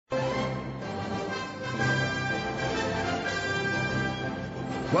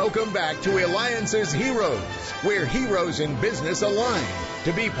Welcome back to Eliances Heroes, where heroes in business align.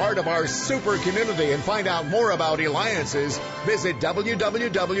 To be part of our super community and find out more about Eliances, visit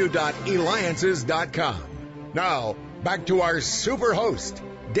www.Eliances.com. Now, back to our super host,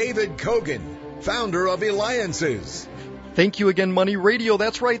 David Cogan, founder of Eliances. Thank you again, Money Radio.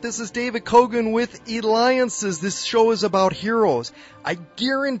 That's right, this is David Cogan with Eliances. This show is about heroes. I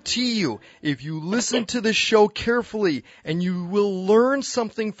guarantee you, if you listen to this show carefully, and you will learn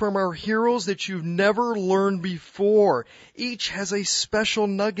something from our heroes that you've never learned before. Each has a special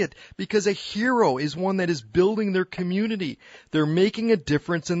nugget, because a hero is one that is building their community. They're making a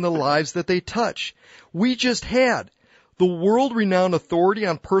difference in the lives that they touch. We just had the world-renowned authority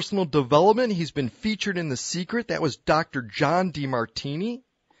on personal development. He's been featured in The Secret. That was Dr. John DeMartini.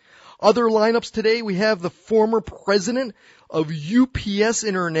 Other lineups today, we have the former president of UPS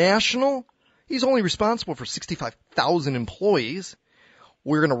International. He's only responsible for 65,000 employees.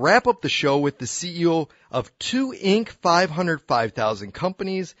 We're going to wrap up the show with the CEO of 2 Inc., 505,000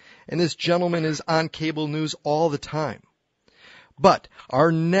 companies. And this gentleman is on cable news all the time. But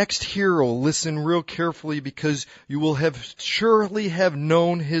our next hero, listen real carefully, because you will surely have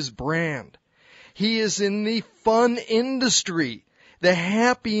known his brand. He is in the fun industry, the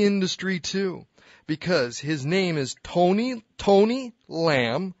happy industry too, because his name is Tony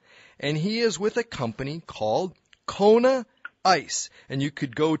Lamb, and he is with a company called Kona Ice. And you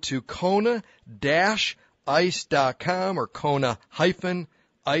could go to Kona-Ice.com or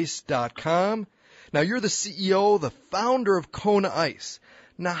Kona-Ice.com. Now, you're the CEO, the founder of Kona Ice.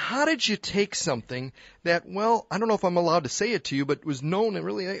 Now, how did you take something that, well, I don't know if I'm allowed to say it to you, but was known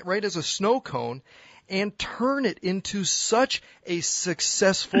really right as a snow cone, and turn it into such a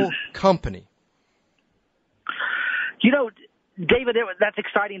successful company? You know, David, that's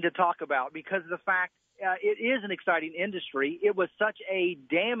exciting to talk about, because of the fact it is an exciting industry. It was such a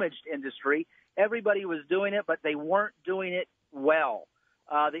damaged industry. Everybody was doing it, but they weren't doing it well.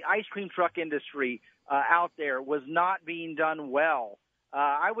 The ice cream truck industry out there was not being done well.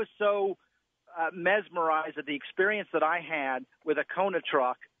 I was so mesmerized at the experience that I had with a Kona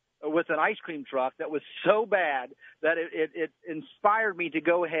truck, with an ice cream truck, that was so bad that it inspired me to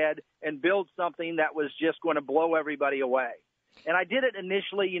go ahead and build something that was just going to blow everybody away. And I did it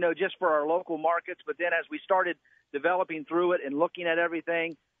initially, you know, just for our local markets. But then as we started developing through it and looking at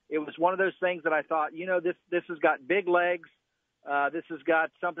everything, it was one of those things that I thought, you know, this has got big legs. This has got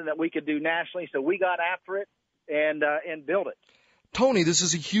something that we could do nationally, so we got after it and built it. Tony, this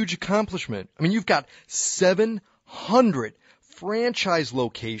is a huge accomplishment. I mean, you've got 700 franchise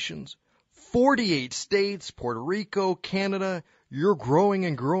locations, 48 states, Puerto Rico, Canada. You're growing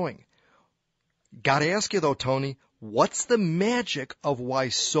and growing. Got to ask you, though, Tony, what's the magic of why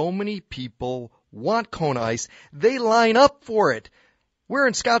so many people want Kona Ice? They line up for it. We're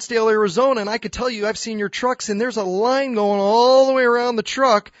in Scottsdale, Arizona, and I can tell you I've seen your trucks, and there's a line going all the way around the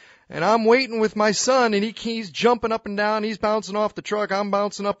truck, and I'm waiting with my son, and he's jumping up and down. He's bouncing off the truck. I'm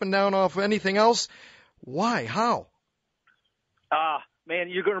bouncing up and down off anything else. Why? How? Man,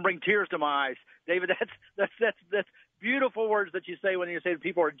 you're going to bring tears to my eyes. David, that's beautiful words that you say when you say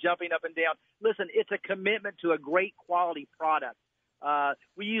people are jumping up and down. Listen, it's a commitment to a great quality product.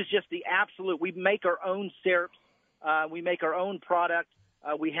 We use just the absolute. We make our own syrups. We make our own product.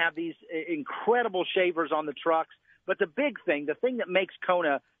 We have these incredible shavers on the trucks. But the big thing, the thing that makes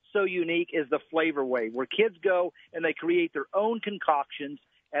Kona so unique, is the flavor wave, where kids go and they create their own concoctions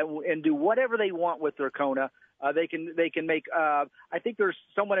and do whatever they want with their Kona. They can make, I think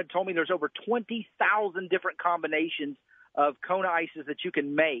someone had told me there's over 20,000 different combinations of Kona Ices that you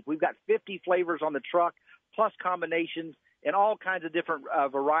can make. We've got 50 flavors on the truck, plus combinations and all kinds of different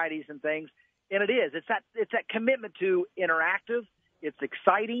varieties and things. And it's that commitment to interactive. It's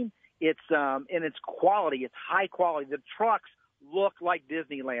exciting. It's and it's quality. It's high quality. The trucks look like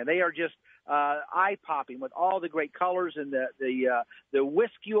Disneyland. They are just eye popping with all the great colors, and the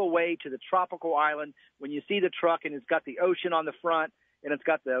whisk you away to the tropical island when you see the truck, and it's got the ocean on the front, and it's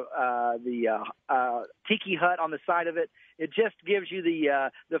got the tiki hut on the side of it. It just gives you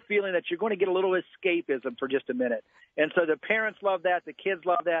the feeling that you're going to get a little escapism for just a minute. And so the parents love that, the kids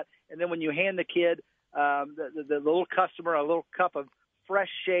love that, and then when you hand the kid the little customer a little cup of fresh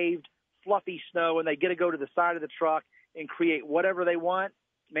shaved fluffy snow, and they get to go to the side of the truck and create whatever they want,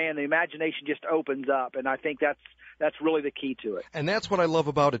 man, the imagination just opens up, and I think that's really the key to it. And that's what I love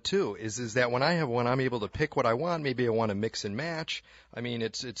about it too, is that when I have one, I'm able to pick what I want. Maybe I want to mix and match. I mean,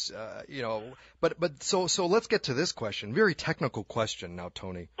 it's but so let's get to this question. Very technical question now,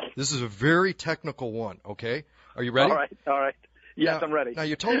 Tony. This is a very technical one. Okay, are you ready? All right. Yes, I'm ready. Now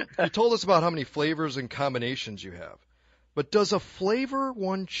you told us about how many flavors and combinations you have. But does a flavor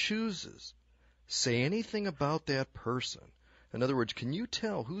one chooses say anything about that person? In other words, can you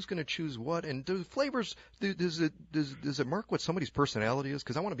tell who's going to choose what? And do flavors, does it mark what somebody's personality is?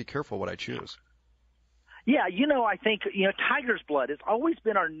 Because I want to be careful what I choose. Yeah, I think, Tiger's Blood has always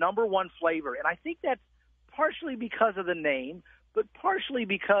been our number one flavor. And I think that's partially because of the name, but partially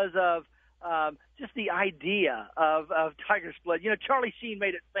because of just the idea of Tiger's Blood. Charlie Sheen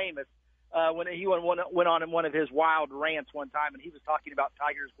made it famous when he went on in one of his wild rants one time, and he was talking about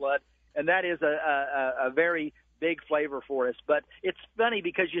Tiger's Blood. And that is a very big flavor for us. But it's funny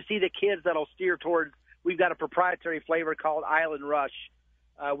because you see the kids that'll steer towards, we've got a proprietary flavor called Island Rush.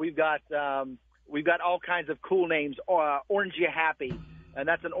 We've got all kinds of cool names, Orange You Happy, and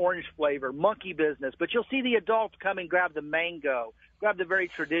that's an orange flavor, Monkey Business. But you'll see the adults come and grab the mango, grab the very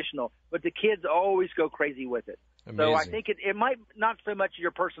traditional, but the kids always go crazy with it. Amazing. So I think it might not so much your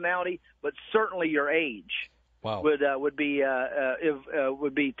personality, but certainly your age. Wow. would be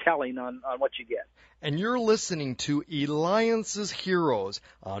telling on what you get. And you're listening to Eliances Heroes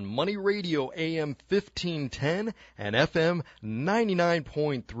on Money Radio AM 1510 and FM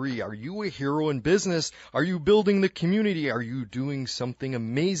 99.3. Are you a hero in business? Are you building the community? Are you doing something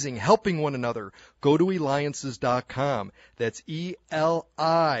amazing, helping one another? Go to Eliances.com. That's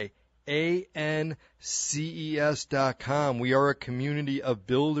Eliances.com. We are a community of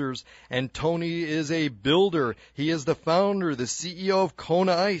builders, and Tony is a builder. He is the founder, the CEO of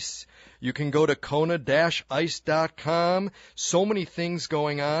Kona Ice. You can go to Kona-Ice.com. So many things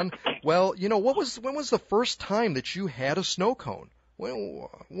going on. Well, when was the first time that you had a snow cone? When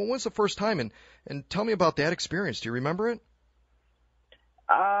was the first time? And tell me about that experience. Do you remember it?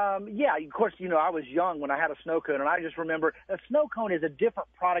 Yeah, of course, I was young when I had a snow cone, and I just remember a snow cone is a different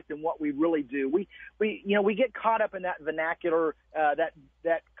product than what we really do. We get caught up in that vernacular,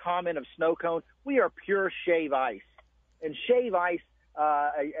 that comment of snow cone. We are pure shave ice. And shave ice,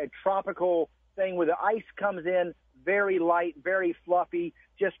 a tropical thing where the ice comes in very light, very fluffy,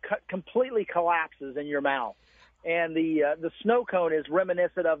 just completely collapses in your mouth. And the snow cone is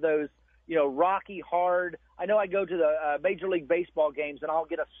reminiscent of those, rocky, hard. I know I go to the Major League Baseball games and I'll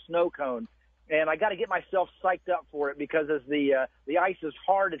get a snow cone, and I got to get myself psyched up for it because as the ice is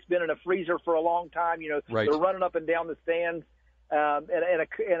hard, it's been in a freezer for a long time. Right. They're running up and down the stands, and a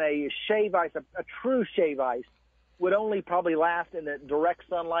shave ice, a true shave ice, would only probably last in the direct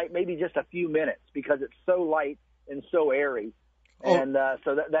sunlight maybe just a few minutes because it's so light and so airy. Oh. And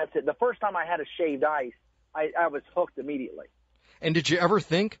so that's it. The first time I had a shaved ice, I was hooked immediately. And did you ever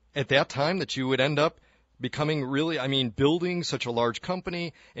think at that time that you would end up becoming building such a large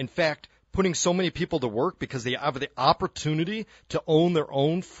company, in fact, putting so many people to work because they have the opportunity to own their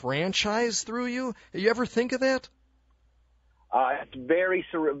own franchise through you? Did you ever think of that? It's very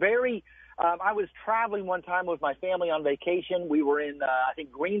surreal. I was traveling one time with my family on vacation. We were in, I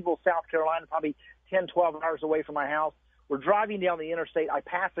think, Greenville, South Carolina, probably 10, 12 hours away from my house. We're driving down the interstate. I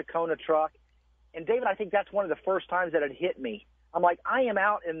passed a Kona truck. And, David, I think that's one of the first times that it hit me. I'm like, I am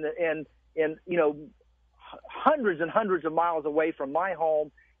out in hundreds and hundreds of miles away from my home,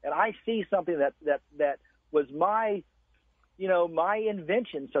 and I see something that was my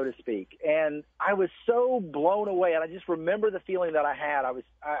invention, so to speak. And I was so blown away, and I just remember the feeling that I had.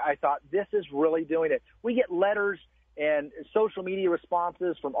 I thought, this is really doing it. We get letters and social media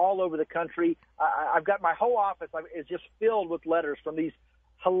responses from all over the country. I've got my whole office is just filled with letters from these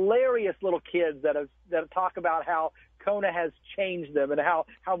hilarious little kids that talk about how Kona has changed them and how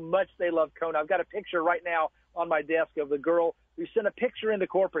much they love Kona. I've got a picture right now on my desk of the girl who sent a picture into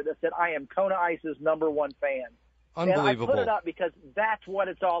corporate that said, I am Kona Ice's #1 fan. Unbelievable. And I put it up because that's what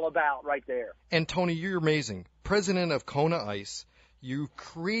it's all about right there. And, Tony, you're amazing. President of Kona Ice, you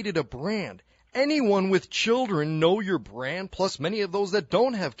created a brand. Anyone with children know your brand, plus many of those that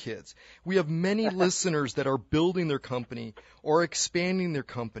don't have kids. We have many listeners that are building their company or expanding their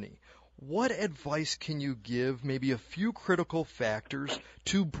company. What advice can you give, maybe a few critical factors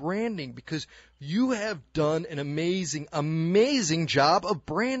to branding? Because you have done an amazing, amazing job of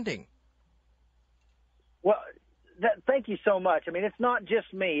branding. Well, thank you so much. I mean, it's not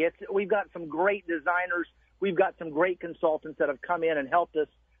just me. We've got some great designers. We've got some great consultants that have come in and helped us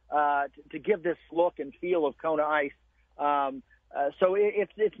to give this look and feel of Kona Ice. So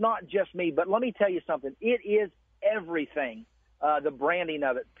it's not just me. But let me tell you something. It is everything. The branding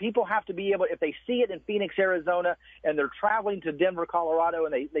of it. People have to be able, if they see it in Phoenix, Arizona, and they're traveling to Denver, Colorado,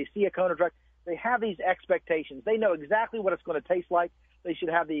 and they see a Kona truck, they have these expectations. They know exactly what it's going to taste like. They should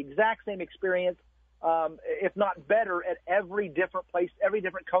have the exact same experience, if not better, at every different place, every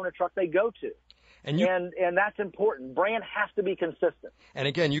different Kona truck they go to. And that's important. Brand has to be consistent. And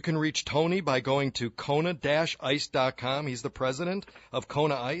again, you can reach Tony by going to Kona-Ice.com. He's the president of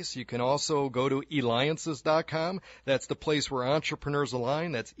Kona Ice. You can also go to Eliances.com. That's the place where entrepreneurs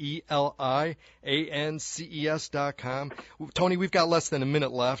align. That's Eliances.com. Tony, we've got less than a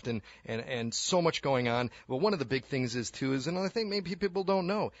minute left and so much going on. But one of the big things is another thing maybe people don't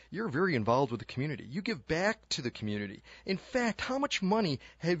know, you're very involved with the community. You give back to the community. In fact, how much money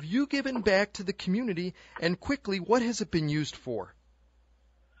have you given back to the community, and quickly, what has it been used for?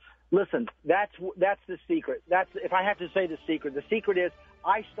 Listen, that's the secret. If I have to say the secret is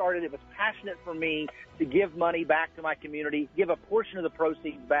I started, it was passionate for me to give money back to my community, give a portion of the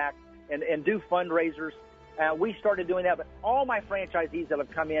proceeds back, and do fundraisers. We started doing that, but all my franchisees that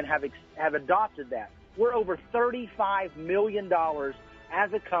have come in have adopted that. We're over $35 million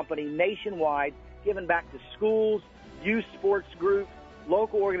as a company nationwide, giving back to schools, youth sports groups,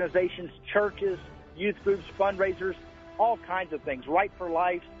 local organizations, churches, youth groups, fundraisers, all kinds of things. Right for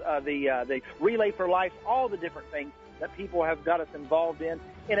Life, the Relay for Life, all the different things that people have got us involved in.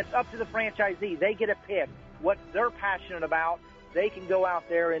 And it's up to the franchisee. They get to pick what they're passionate about. They can go out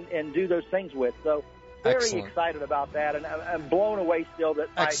there and do those things with. So very excited about that, and I'm blown away still that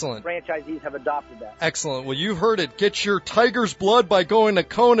my franchisees have adopted that. Excellent. Well, you heard it. Get your tiger's blood by going to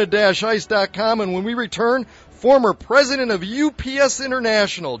Kona-Ice.com, and when we return, former president of UPS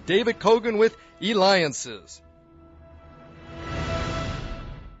International, David Cogan with Eliances.